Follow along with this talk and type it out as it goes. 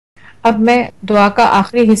अब मैं दुआ का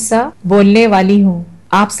आखिरी हिस्सा बोलने वाली हूँ।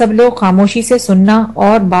 आप सब लोग खामोशी से सुनना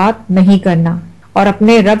और बात नहीं करना और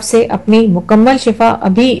अपने रब से अपनी मुकम्मल शिफा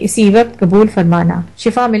अभी इसी वक्त कबूल फरमाना।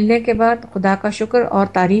 शिफा मिलने के बाद खुदा का शुक्र और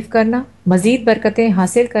तारीफ करना, मजीद बरकतें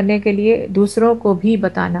हासिल करने के लिए दूसरों को भी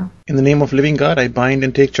बताना। In the name of living God, I bind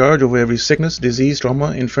and take charge over every sickness, disease,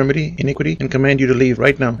 trauma, infirmity, iniquity, and command you to leave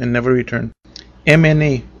right now and never return.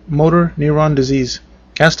 MNA, motor neuron disease.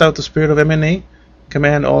 Cast out the spirit of MNA.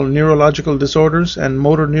 Command all neurological disorders and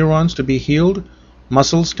motor neurons to be healed.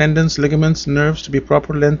 Muscles, tendons, ligaments, nerves to be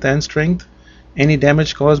proper length and strength. Any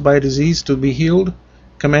damage caused by a disease to be healed.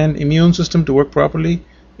 Command immune system to work properly.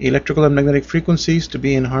 Electrical and magnetic frequencies to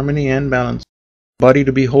be in harmony and balance. Body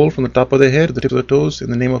to be whole from the top of the head to the tip of the toes in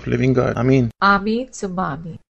the name of living God. Ameen. आमीन सुम्मा आमीन।